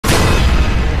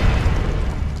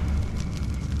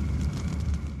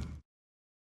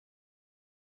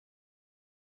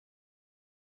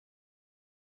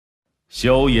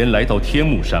萧炎来到天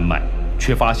幕山脉，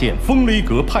却发现风雷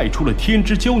阁派出了天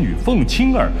之娇女凤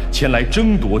青儿前来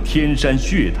争夺天山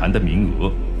血潭的名额。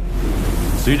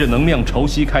随着能量潮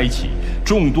汐开启，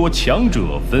众多强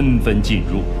者纷纷进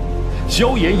入，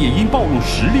萧炎也因暴露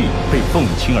实力被凤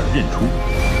青儿认出。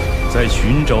在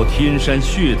寻找天山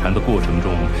血潭的过程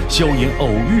中，萧炎偶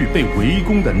遇被围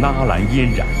攻的纳兰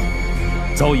嫣然。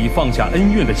早已放下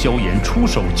恩怨的萧炎出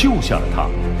手救下了他，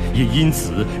也因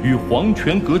此与黄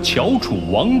泉阁翘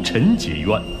楚王尘结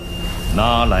怨。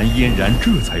纳兰嫣然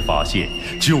这才发现，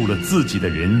救了自己的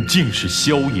人竟是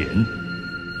萧炎。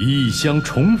异乡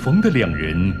重逢的两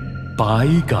人，百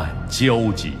感交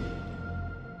集。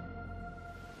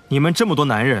你们这么多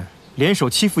男人联手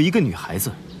欺负一个女孩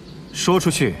子，说出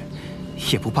去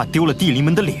也不怕丢了地灵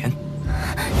门的脸。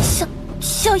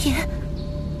萧炎，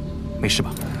没事吧？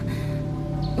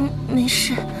没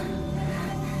事，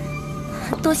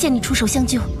多谢你出手相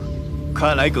救。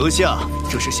看来阁下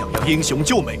这是想要英雄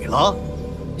救美了。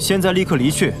现在立刻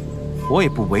离去，我也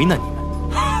不为难你们。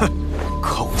哼，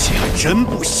口气还真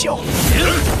不小。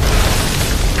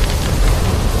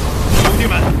兄弟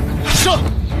们，上！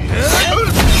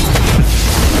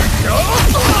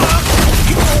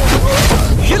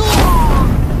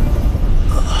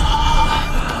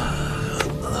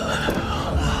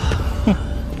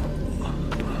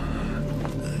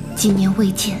几年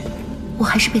未见，我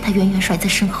还是被他远远甩在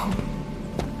身后。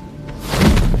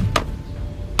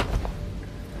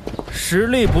实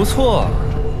力不错，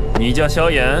你叫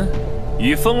萧炎，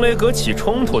与风雷阁起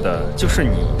冲突的就是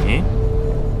你。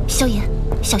萧炎，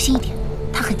小心一点，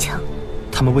他很强。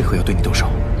他们为何要对你动手？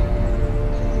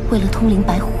为了通灵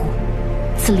白虎，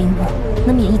此灵物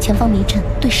能免疫前方迷阵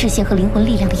对视线和灵魂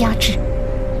力量的压制，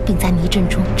并在迷阵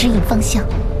中指引方向。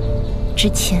之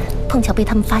前碰巧被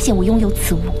他们发现我拥有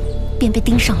此物，便被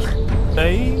盯上了。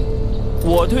哎，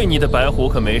我对你的白虎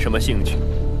可没什么兴趣，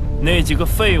那几个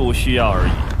废物需要而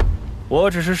已。我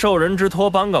只是受人之托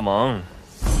帮个忙。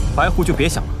白虎就别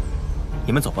想了，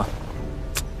你们走吧。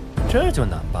这就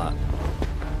难办了。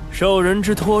受人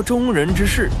之托，忠人之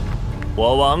事，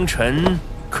我王尘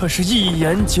可是一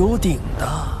言九鼎的。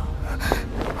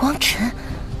王尘，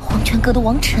黄泉阁的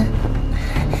王尘。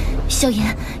萧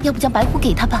炎，要不将白虎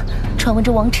给他吧？传闻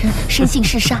这王尘生性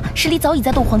嗜杀，实力早已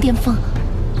在斗皇巅峰。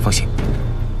放心。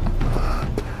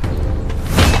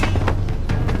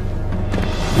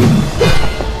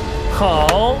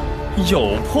好，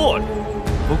有魄力。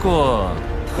不过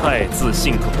太自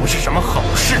信可不是什么好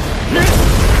事。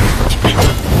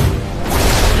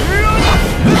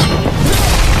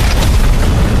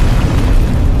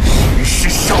实施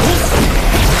手，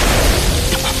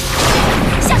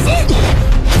小心！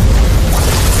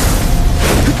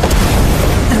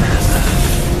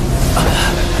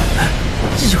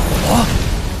异火，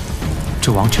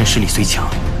这王尘实力虽强，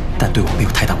但对我没有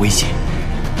太大威胁。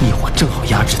异火正好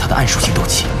压制他的暗属性斗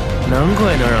气。难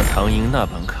怪能让唐寅那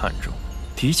般看重，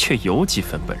的确有几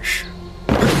分本事。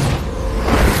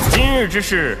今日之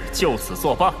事就此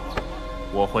作罢，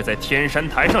我会在天山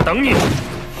台上等你。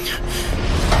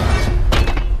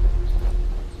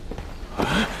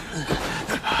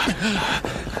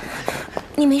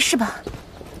你没事吧？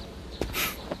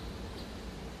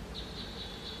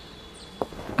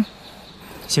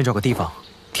先找个地方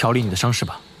调理你的伤势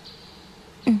吧。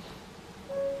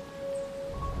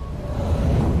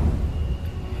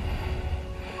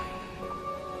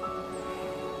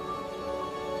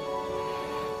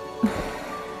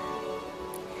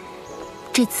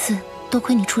这次多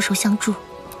亏你出手相助。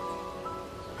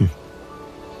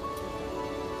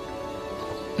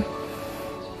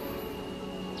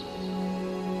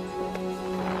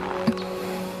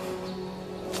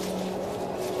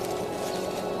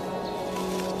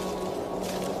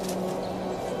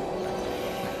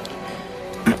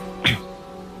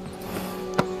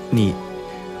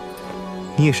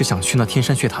你也是想去那天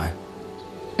山血潭？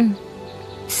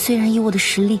虽然以我的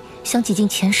实力想挤进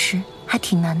前10还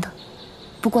挺难的，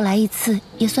不过来一次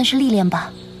也算是历练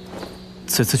吧。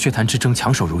此次血潭之争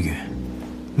强手如云，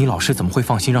你老师怎么会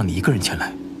放心让你一个人前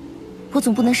来？我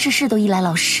总不能事事都依赖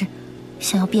老师，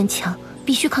想要变强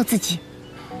必须靠自己。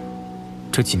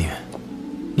这几年，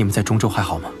你们在中州还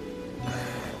好吗？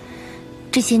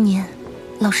这些年，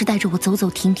老师带着我走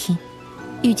走停停，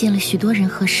遇见了许多人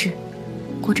和事，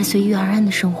过着随遇而安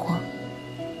的生活。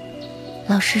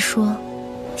老师说，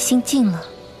心静了，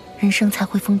人生才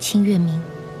会风清月明。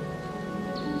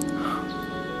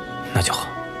那就好。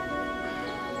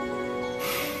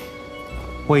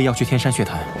我也要去天山血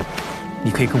潭，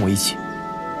你可以跟我一起。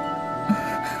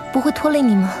不会拖累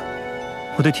你吗？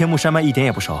我对天幕山脉一点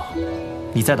也不熟，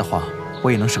你在的话，我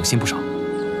也能省心不少。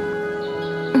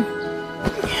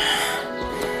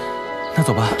那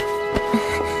走吧。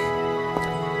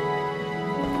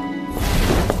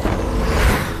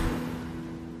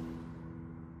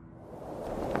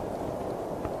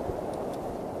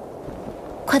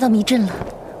快到迷阵了，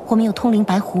我们有通灵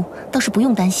白狐，倒是不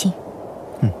用担心。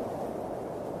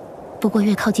不过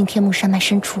越靠近天幕山脉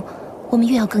深处，我们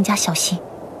越要更加小心，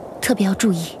特别要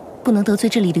注意，不能得罪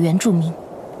这里的原住民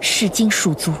噬金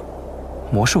鼠族。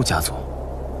魔兽家族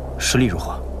实力如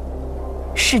何？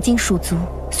噬金鼠族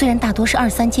虽然大多是2、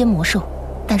3阶魔兽，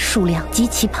但数量极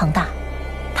其庞大，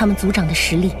他们族长的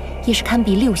实力也是堪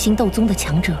比6星斗宗的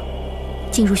强者。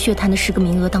进入血潭的10个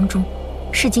名额当中，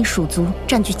噬金鼠族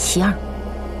占据其2。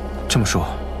这么说，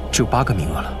只有8个名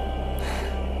额了。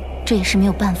这也是没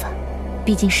有办法，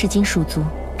毕竟噬金鼠族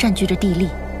占据着地利。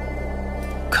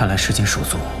看来噬金鼠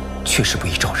族确实不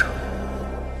易招惹。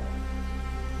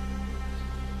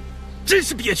真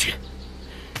是憋屈！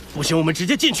不行，我们直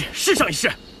接进去试上一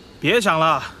试。别想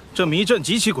了，这迷阵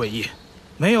极其诡异，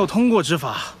没有通过之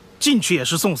法，进去也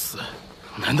是送死。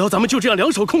难道咱们就这样两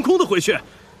手空空的回去？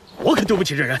我可对不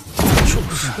起这人。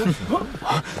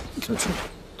就是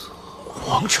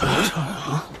王晨，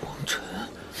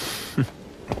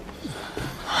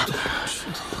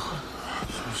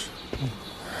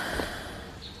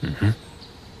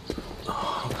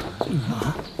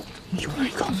又来一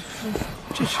个，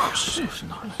这是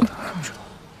哪来的？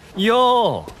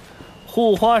哟，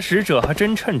护花使者还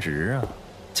真称职啊，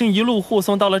竟一路护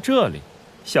送到了这里。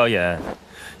萧炎，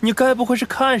你该不会是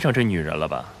看上这女人了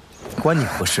吧？关你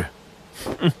何事？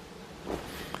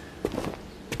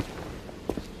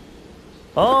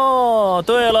哦，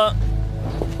对了，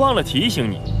忘了提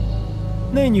醒你，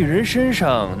那女人身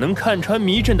上能看穿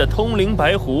迷阵的通灵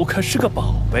白狐可是个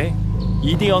宝贝，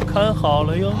一定要看好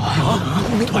了哟。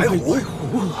通灵白狐。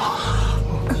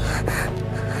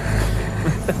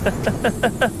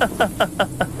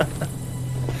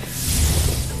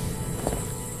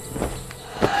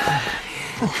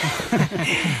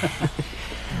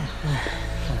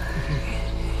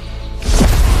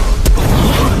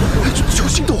九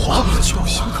星斗皇，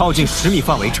靠近10米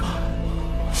范围者，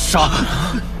杀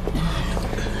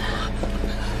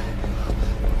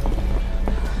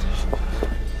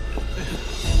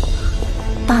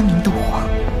！8名斗皇，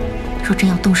若真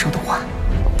要动手的话，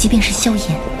即便是萧炎，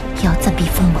也要暂避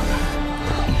锋芒。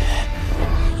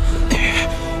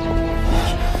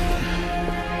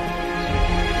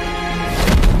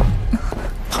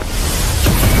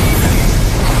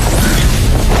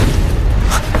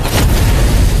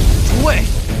诸位，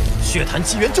血潭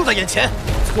机缘就在眼前，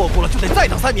错过了就得再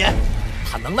等3年。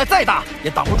他能耐再大，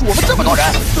也挡不住我们这么多人。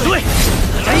对，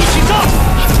大家一起上！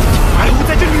白狐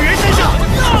在这女人身上。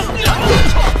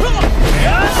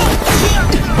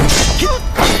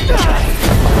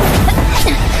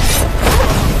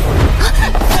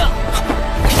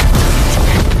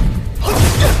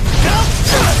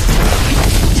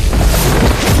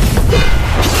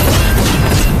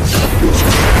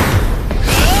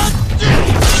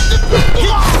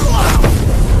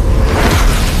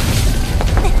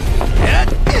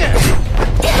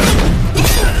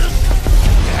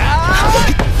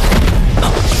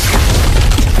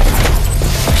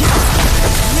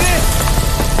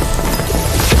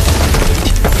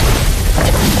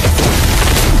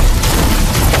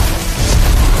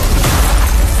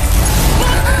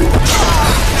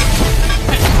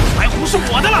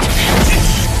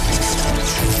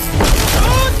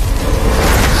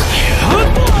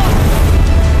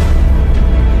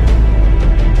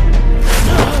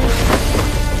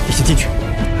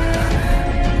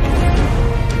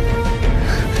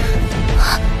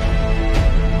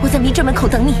迷阵门口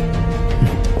等你。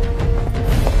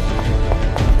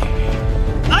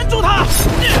拦住他！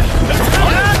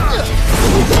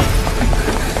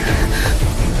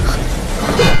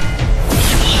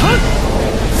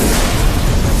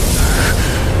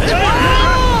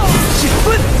解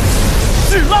分，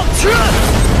巨浪拳！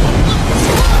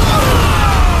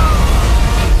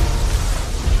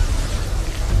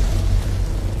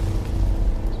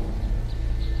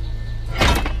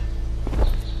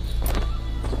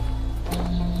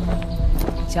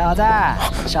小子，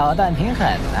手段挺狠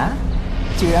啊，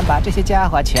居然把这些家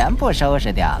伙全部收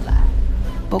拾掉了。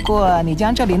不过你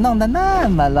将这里弄得那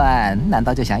么乱，难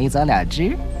道就想一走了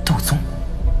之？斗宗，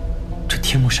这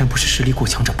天目山不是实力过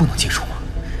强者不能进入吗？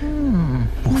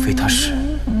莫非他是？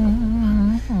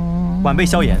晚辈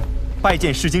萧炎，拜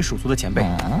见噬金鼠族的前辈。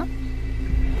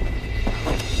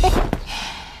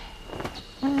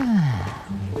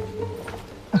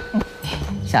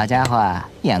小家伙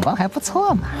眼光还不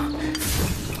错嘛。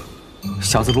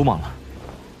小子鲁莽了，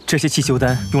这些气修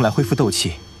丹用来恢复斗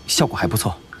气，效果还不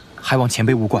错，还望前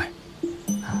辈勿怪。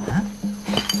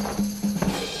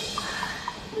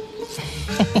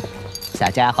小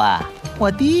家伙，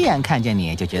我第一眼看见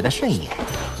你就觉得顺眼。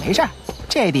没事儿，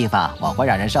这地方我会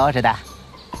让人收拾的。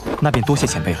那便多谢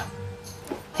前辈了。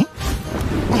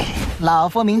老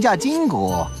夫名叫金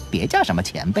谷，别叫什么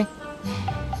前辈。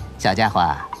小家伙，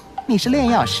你是炼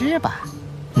药师吧？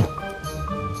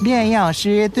炼药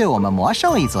师对我们魔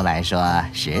兽一族来说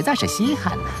实在是稀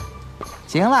罕呢。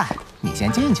行了，你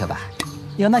先进去吧。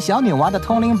有那小女娃的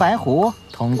通灵白狐，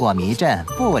通过迷阵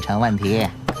不成问题。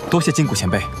多谢金谷前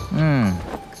辈。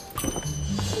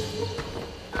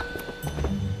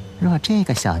若这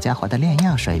个小家伙的炼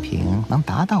药水平能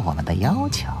达到我们的要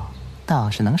求，倒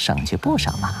是能省去不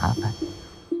少麻烦。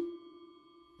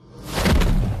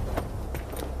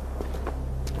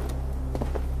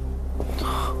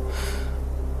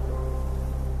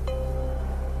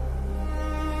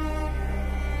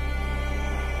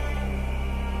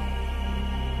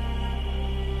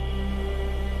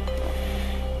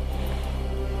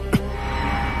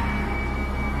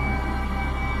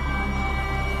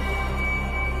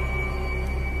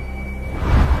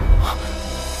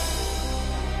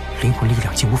灵魂力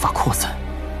量竟无法扩散，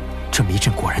这迷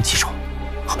阵果然棘手。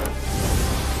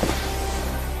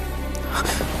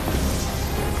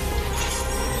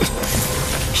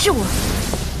是我。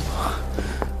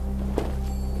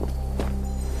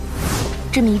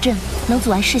这迷阵能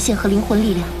阻碍视线和灵魂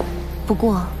力量，不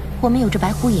过我们有着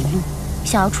白狐引路，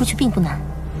想要出去并不难。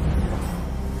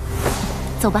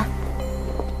走吧。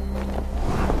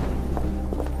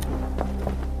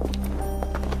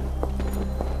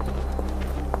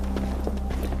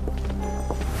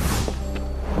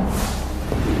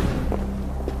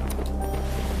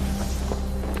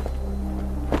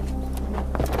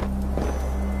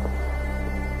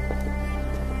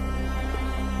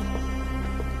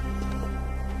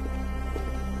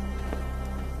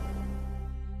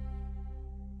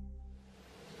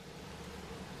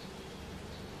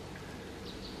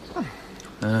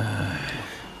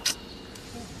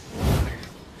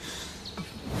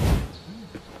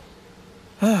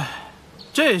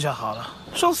这下好了，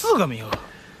剩4个名额。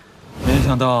没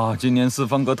想到今年四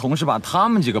方阁同时把他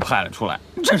们几个派了出来，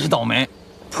真是倒霉。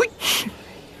呸！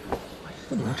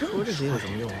不能这么说，有什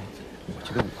么用？我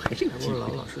觉得我还是有机会。老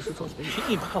老实实做你的拼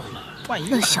一把，万一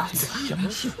那小子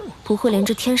不会连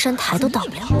这天山台都到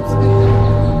不了。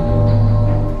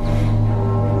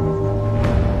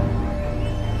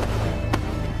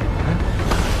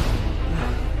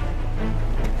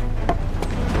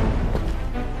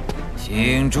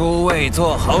请诸位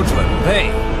做好准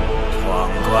备，闯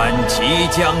关即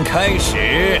将开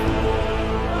始。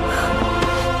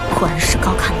果然是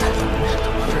高看他的。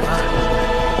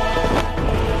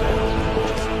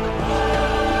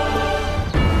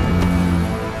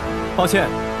抱歉，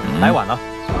来晚了。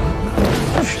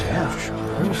谁呀？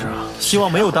是啊，希望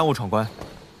没有耽误闯关。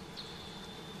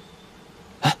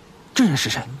哎，这人是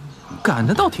谁？赶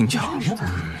得倒挺巧。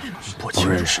不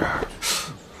认识。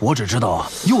我只知道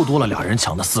又多了2人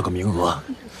抢的4个名额，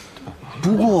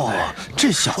不过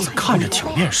这小子看着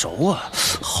挺面熟啊，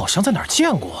好像在哪儿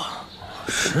见过。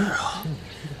是啊，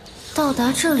到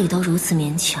达这里都如此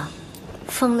勉强，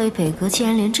风雷北阁竟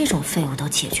然连这种废物都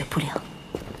解决不了。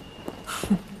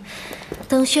哼，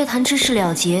等血潭之事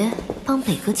了结，帮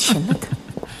北阁擒了他。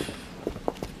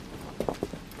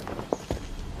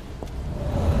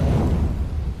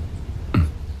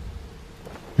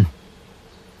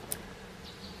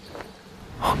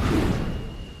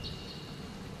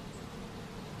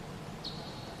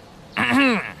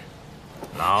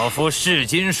老夫噬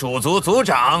金属族族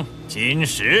长金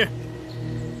石，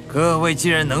各位既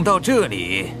然能到这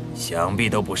里，想必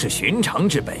都不是寻常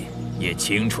之辈，也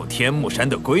清楚天目山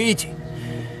的规矩。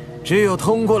只有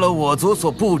通过了我族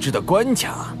所布置的关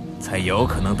卡，才有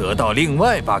可能得到另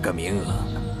外8个名额。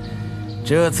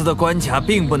这次的关卡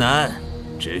并不难，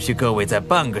只需各位在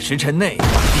半个时辰内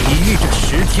抵御着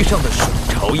石梯上的水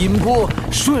潮音波，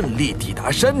顺利抵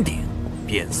达山顶，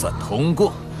便算通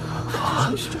过。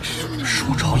手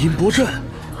潮音波阵，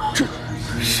这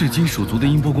噬金属族的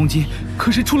音波攻击可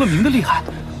是出了名的厉害。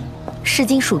噬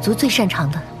金属族最擅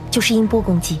长的就是音波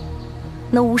攻击，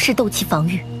能无视斗气防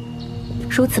御。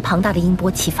如此庞大的音波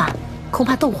气法，恐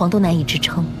怕斗皇都难以支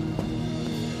撑。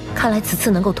看来此次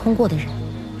能够通过的人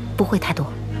不会太多。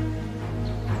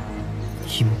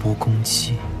音波攻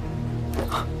击，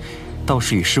倒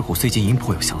是与狮虎碎剑音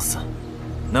波有相似。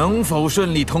能否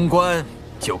顺利通关，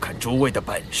就看诸位的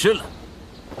本事了。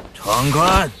闯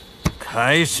关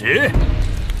开始。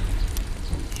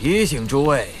提醒诸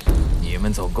位，你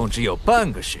们总共只有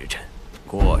半个时辰，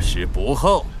过时不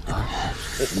候。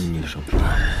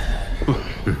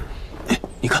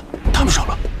你看他们上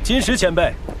了。金石前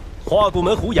辈，花骨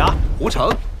门胡牙、胡成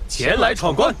前来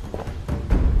闯关。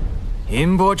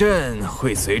音波阵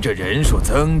会随着人数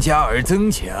增加而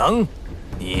增强，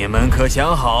你们可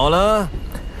想好了？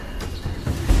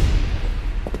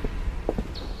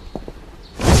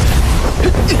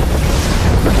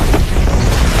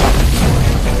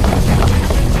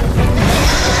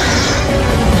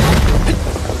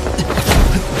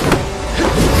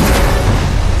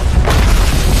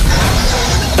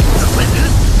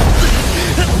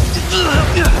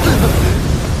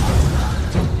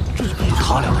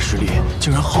他俩的实力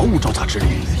竟然毫无招架之力，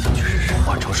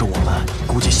换成是我们，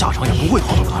估计下场也不会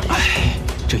好到哪里。哎，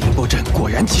这音波阵果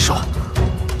然棘手。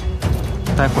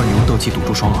待会儿你用斗气堵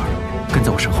住双耳，跟在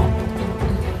我身后。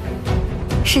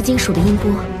是金属的音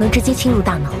波能直接侵入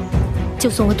大脑，就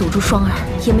算我堵住双耳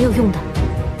也没有用的。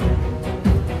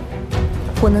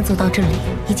我能走到这里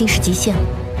已经是极限了，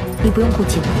你不用顾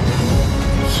忌了。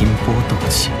音波斗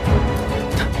气，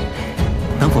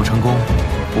能否成功，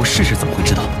不试试怎么会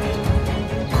知道？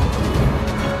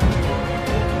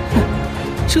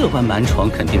这般蛮闯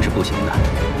肯定是不行的，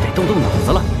得动动脑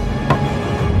子了。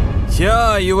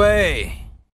下一位，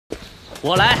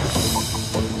我来。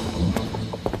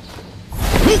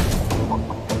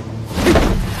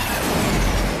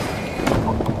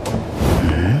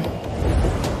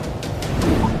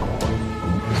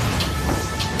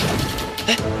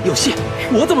哎，有戏！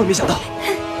我怎么没想到？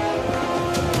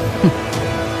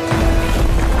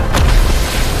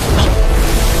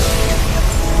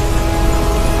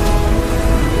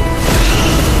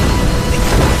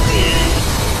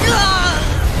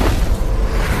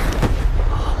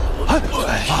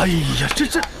哎呀，这……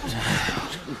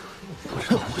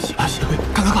不行，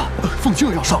看，凤青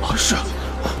儿要上了，是，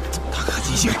他可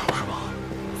急性是吧？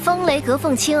风雷阁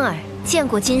凤青儿见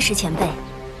过金石前辈，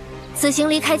此行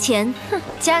离开前，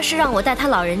家师让我带他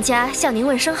老人家向您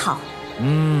问声好。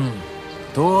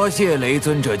多谢雷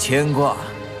尊者牵挂，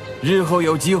日后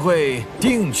有机会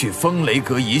定去风雷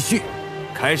阁一叙。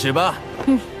开始吧。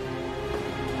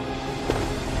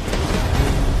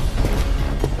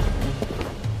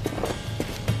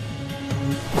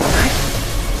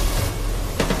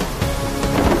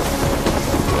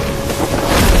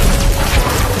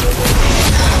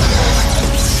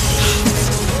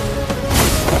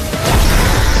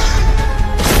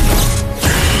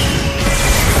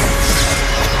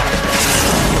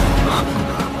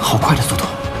好快的速度，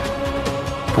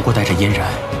不过带着嫣然，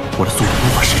我的速度无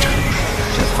法施展。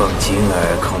这凤青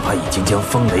儿恐怕已经将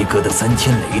风雷阁的3000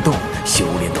雷动修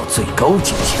炼到最高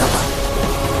境界了。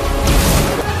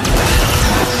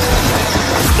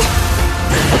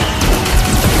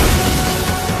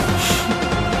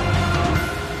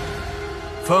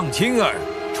凤青儿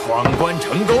闯关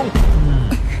成功。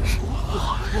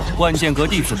万剑阁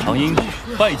弟子唐英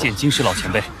拜见金石老前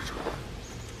辈。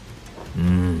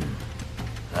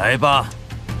来吧。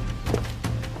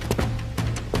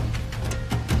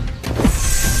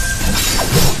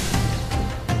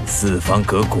四方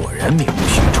阁果然名不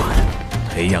虚传，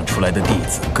培养出来的弟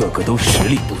子个个都实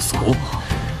力不俗，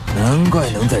难怪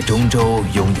能在中州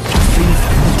拥有着非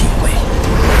凡的地位。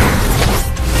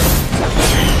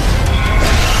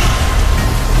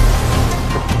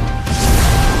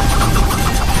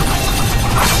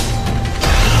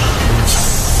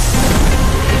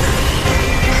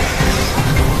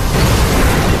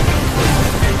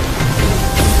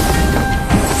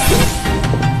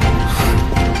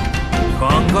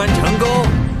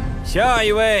下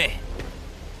一位，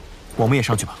我们也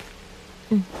上去吧。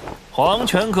黄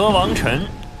泉阁王尘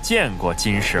见过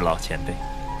金石老前辈，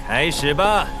开始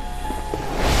吧。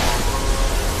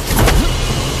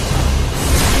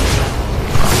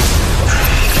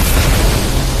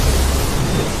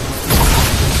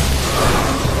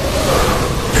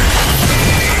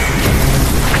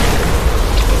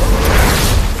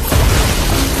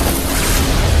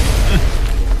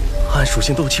暗属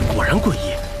性斗气果然诡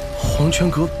异。黄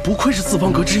泉阁不愧是四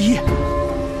方阁之一，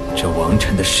这王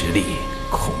尘的实力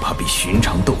恐怕比寻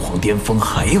常斗皇巅峰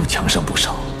还要强上不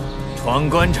少。闯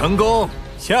关成功，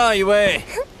下一位。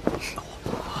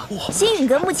星陨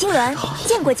阁穆青鸾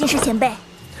见过金石前辈。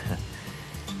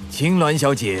青鸾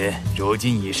小姐如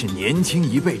今已是年轻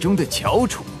一辈中的翘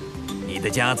楚，你的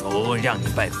家族让你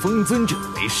拜风尊者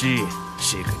为师，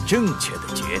是个正确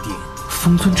的决定。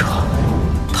风尊者，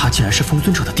他竟然是风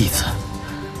尊者的弟子。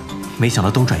没想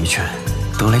到东转一圈，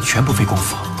得来全不费功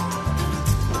夫。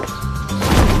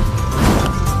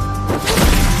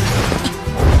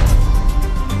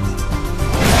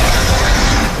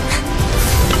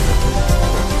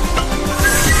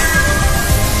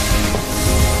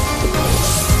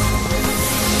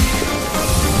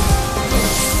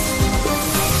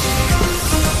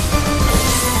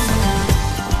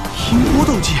音波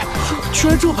斗技，居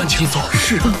然这般轻松！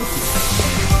是啊。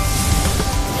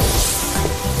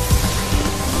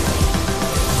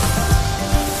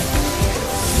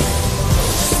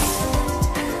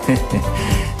嘿嘿，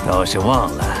倒是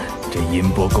忘了，这音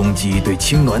波攻击对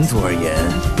青鸾族而言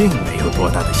并没有多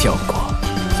大的效果。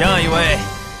下一位。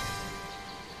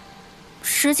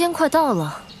时间快到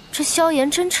了，这萧炎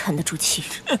真沉得住气。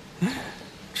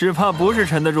只怕不是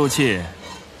沉得住气，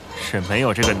是没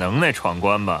有这个能耐闯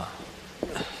关吧。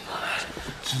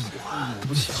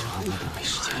不行，没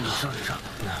时间了，让，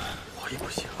我也不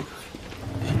行。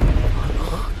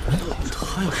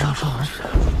他要上玩。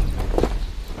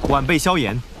晚辈萧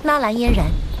炎，纳兰嫣然，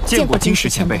见过金石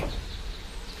前辈。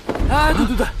哎，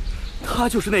对，他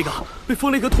就是那个被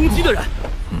风雷阁通缉的人。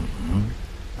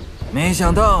没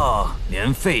想到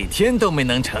连废天都没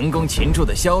能成功擒住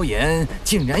的萧炎，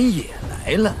竟然也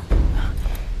来了。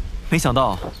没想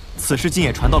到此事竟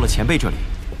也传到了前辈这里。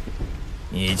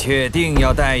你确定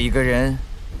要带一个人？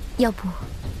要不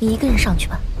你一个人上去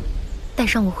吧，带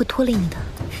上我会拖累你的。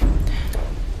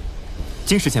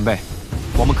金石前辈，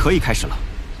我们可以开始了。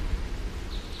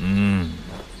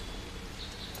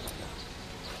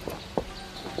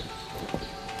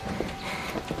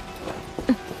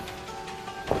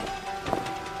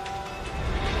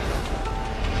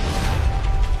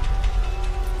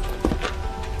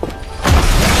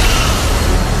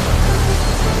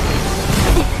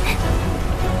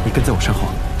你跟在我身后，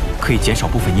可以减少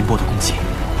部分音波的攻击。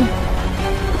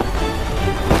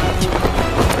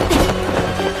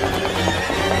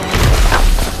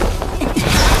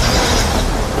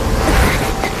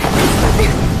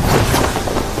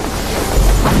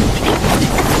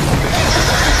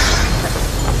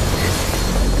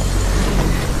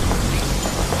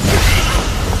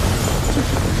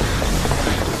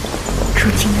如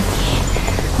今的你，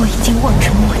我已经望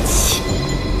尘莫及。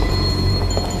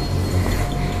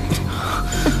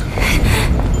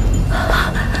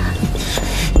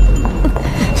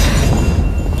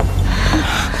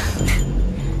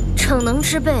逞能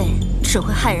之辈只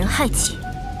会害人害己。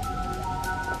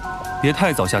别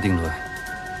太早下定论，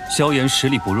萧炎实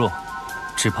力不弱，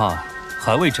只怕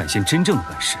还未展现真正的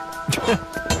本事。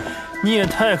你也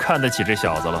太看得起这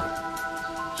小子了。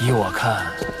依我看，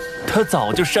他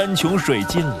早就山穷水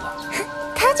尽了。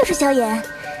他就是萧炎，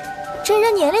这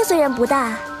人年龄虽然不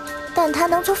大，但他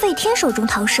能从废天手中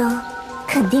逃生，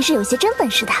肯定是有些真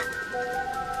本事的。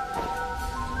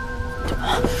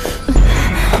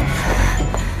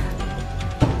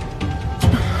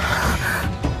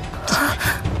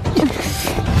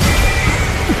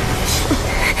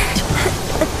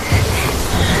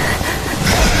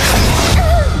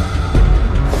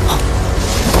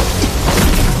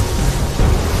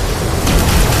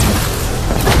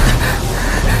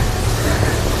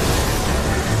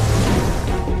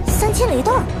雷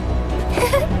动，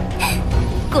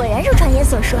果然如传言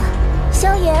所说，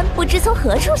萧炎不知从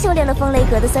何处修炼了风雷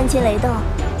阁的3000雷动。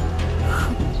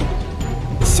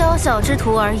小小之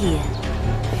徒而已。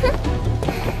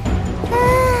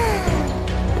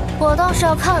我倒是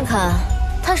要看看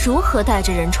他如何带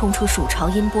着人冲出蜀朝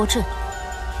音波阵。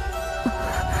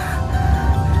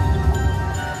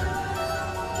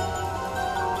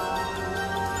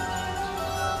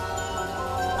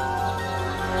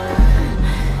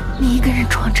你一个人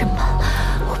闯阵吧，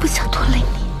我不想拖累你。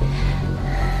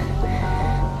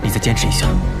你再坚持一下，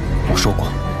我说过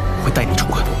会带你闯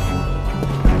关。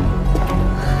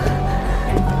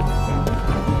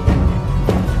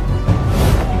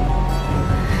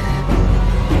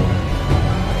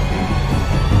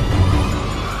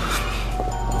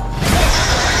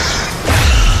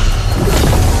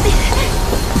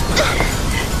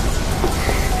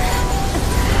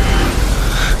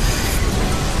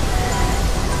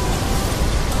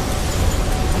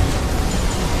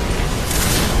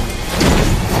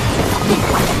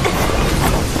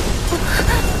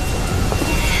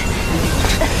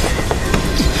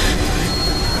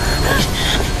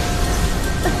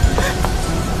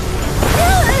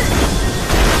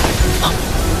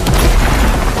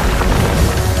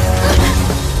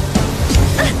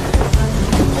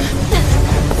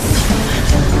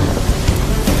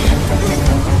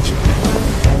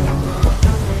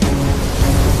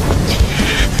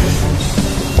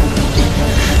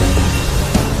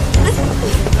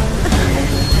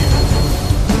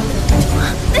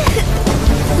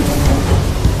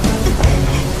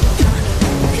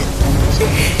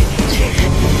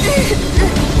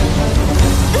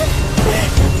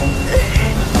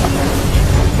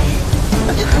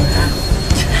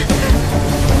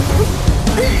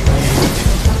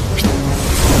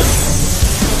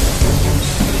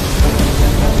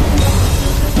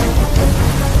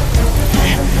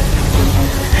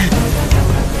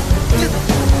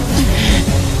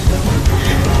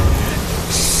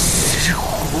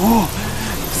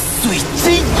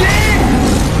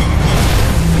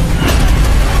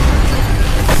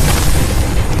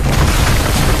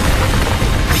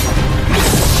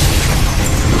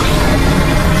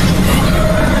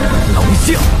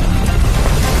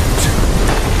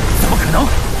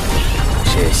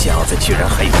居然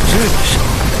还有这一手！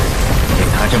被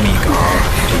他这么一搞，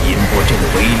这音波阵的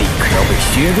威力可要被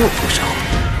削弱不少，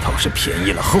倒是便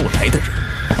宜了后来的人。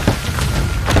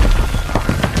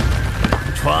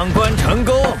闯关成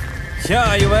功，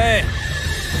下一位。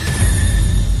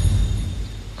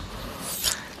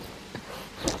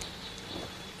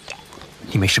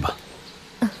你没事吧？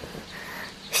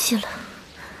谢了。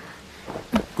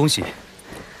恭喜，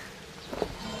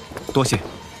多谢。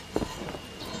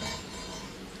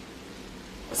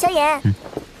萧炎，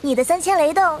你的3000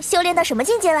雷动修炼到什么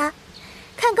境界了？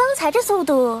看刚才这速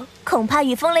度，恐怕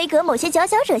与风雷阁某些佼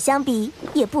佼者相比，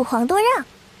也不遑多让。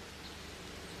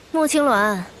穆青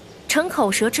鸾，逞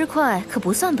口舌之快可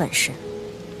不算本事。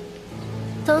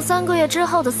等3个月之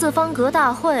后的四方阁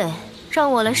大会，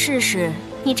让我来试试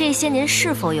你这些年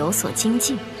是否有所精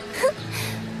进。哼，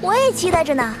我也期待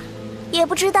着呢，也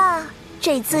不知道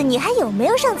这次你还有没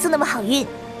有上次那么好运。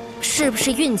是不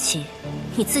是运气，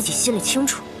你自己心里清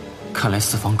楚。看来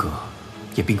四方阁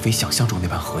也并非想象中那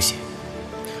般和谐。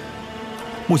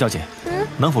穆小姐，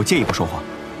能否借一步说话？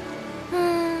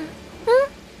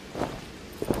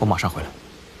我马上回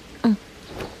来。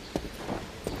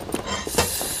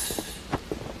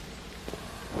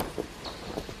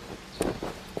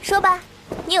说吧，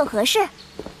你有何事？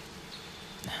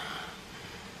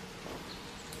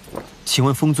请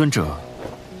问风尊者，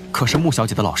可是穆小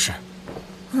姐的老师？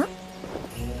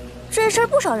这事儿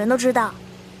不少人都知道，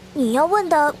你要问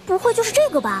的不会就是这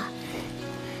个吧？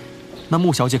那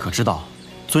穆小姐可知道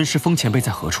尊师风前辈在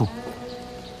何处？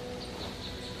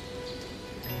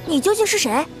你究竟是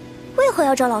谁？为何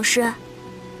要找老师？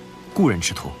故人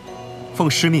之徒，奉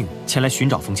师命前来寻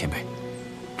找风前辈。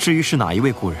至于是哪一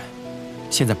位故人，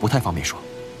现在不太方便说。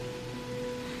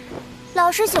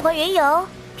老师喜欢云游，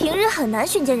平日很难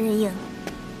寻见人影。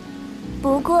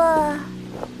不过，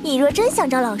你若真想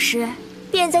找老师，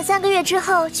便在3个月之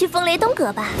后去风雷东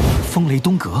阁吧。风雷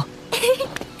东阁？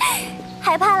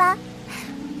害怕啦？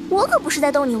我可不是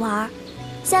在逗你玩。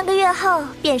3个月后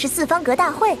便是四方阁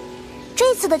大会，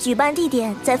这次的举办地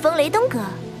点在风雷东阁，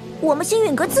我们星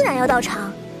陨阁自然要到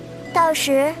场，到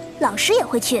时老师也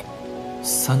会去。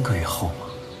3个月后吗？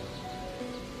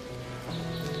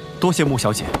多谢穆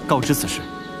小姐告知此事。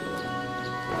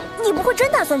你不会真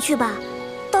打算去吧？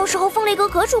到时候风雷阁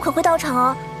阁主可会到场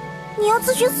哦，你要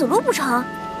自寻死路不成？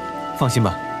放心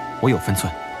吧，我有分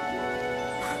寸。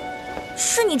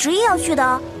是你执意要去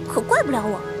的，可怪不了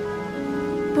我。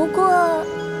不过，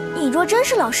你若真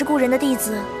是老师故人的弟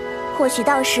子，或许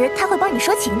到时他会帮你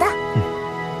说情的。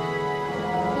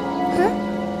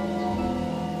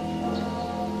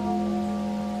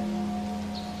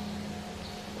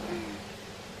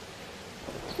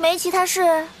没其他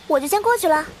事，我就先过去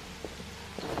了。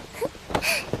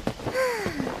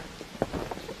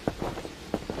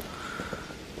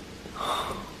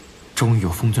终于有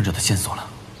风尊者的线索了。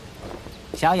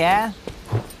萧炎，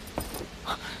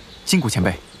金谷前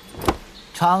辈，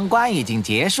闯关已经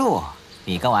结束，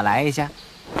你跟我来一下。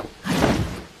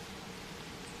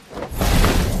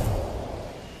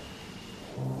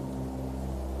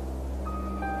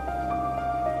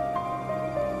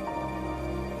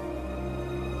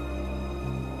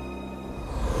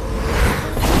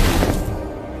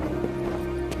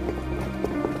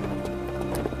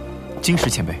金石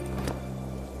前辈，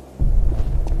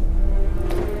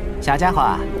小家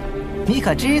伙，你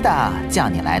可知道叫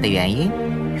你来的原因？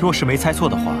若是没猜错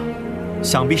的话，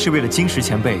想必是为了金石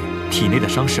前辈体内的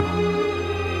伤势吧？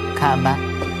看吧，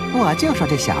我就说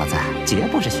这小子绝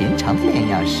不是寻常的炼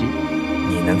药师。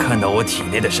你能看到我体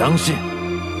内的伤势？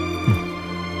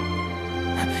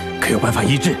可有办法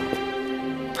医治？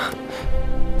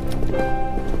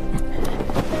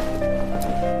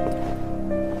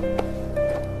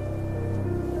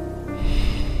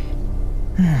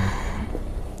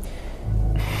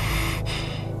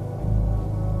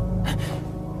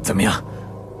怎么样？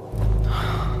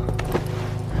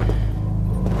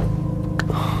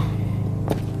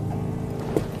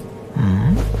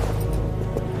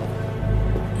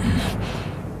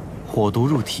火毒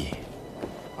入体，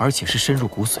而且是深入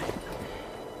骨髓。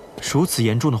如此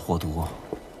严重的火毒，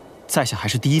在下还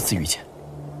是第一次遇见。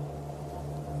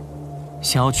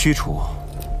想要驱除，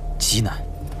极难。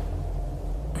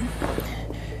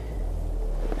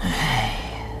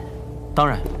当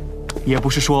然，也不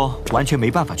是说完全没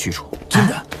办法驱除。真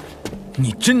的？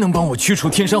你真能帮我驱除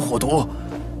天山火毒？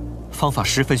方法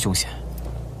十分凶险，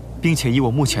并且以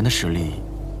我目前的实力，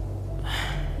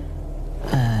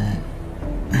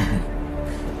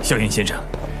萧炎先生，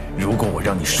如果我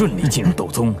让你顺利进入斗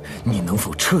宗，你能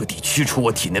否彻底驱除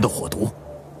我体内的火毒？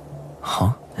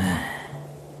好。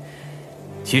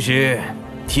其实，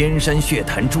天山血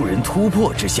潭助人突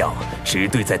破之效，只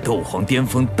对在斗皇巅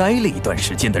峰待了一段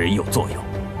时间的人有作用。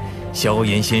萧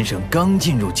炎先生刚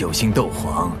进入9星斗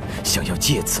皇，想要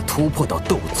借此突破到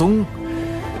斗宗，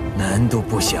难度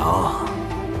不小。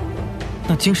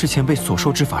那金氏前辈所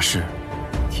受之法是？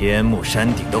天目山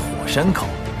顶的火山口，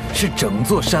是整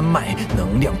座山脉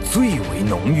能量最为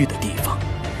浓郁的地方。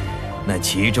那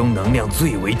其中能量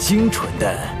最为精纯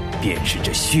的，便是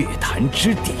这血潭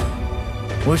之底。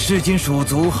我噬金属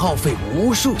族耗费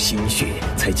无数心血，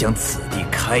才将此地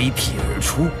开辟而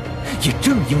出。也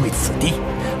正因为此地，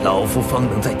老夫方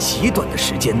能在极短的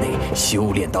时间内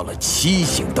修炼到了7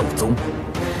星斗宗。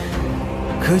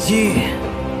可惜，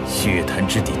血潭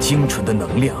之底精纯的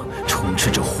能量充斥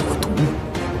着火毒，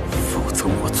否则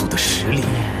我族的实力……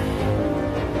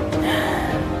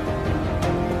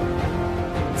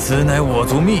此乃我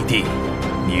族秘地，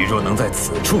你若能在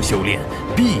此处修炼，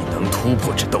必能突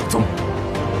破至斗宗。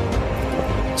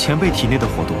前辈体内的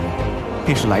火毒，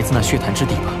便是来自那血潭之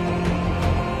底吧？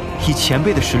以前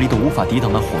辈的实力都无法抵挡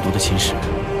那火毒的侵蚀，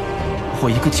我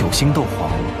一个9星斗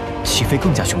皇，岂非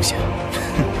更加凶险？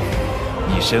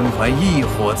你身怀异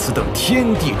火此等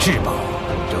天地至宝，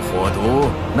这火毒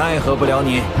奈何不了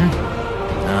你。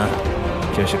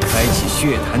这是开启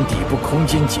血潭底部空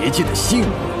间结界的信物。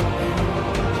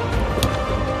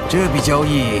这笔交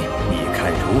易你看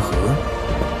如何？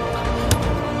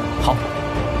好，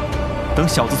等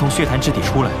小子从血潭之底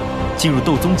出来，进入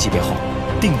斗宗级别后，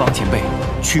定帮前辈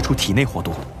去除体内火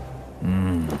毒。